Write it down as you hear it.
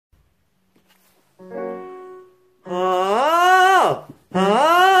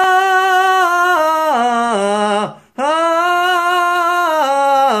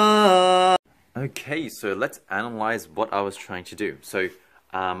let's analyze what I was trying to do. So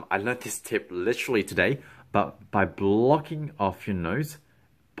I learned this tip literally today, but by blocking off your nose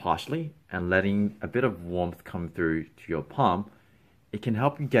partially and letting a bit of warmth come through to your palm, it can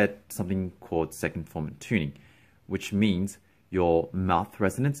help you get something called second formant tuning, which means your mouth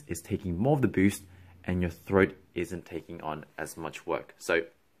resonance is taking more of the boost and your throat isn't taking on as much work. So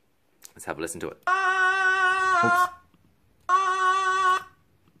let's have a listen to it. Oops.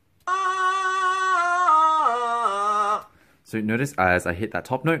 So notice as I hit that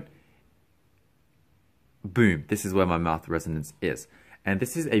top note, boom, this is where my mouth resonance is. And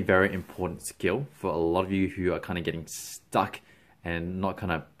this is a very important skill for a lot of you who are kind of getting stuck and not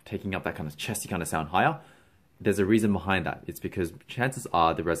kind of taking up that kind of chesty kind of sound higher. There's a reason behind that. It's because chances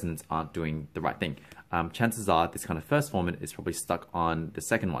are the resonance aren't doing the right thing. Chances are this kind of first formant is probably stuck on the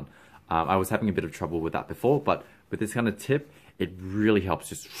second one. I was having a bit of trouble with that before, but with this kind of tip, it really helps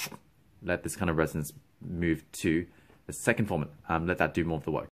just let this kind of resonance move to the second formant. Let that do more of the work.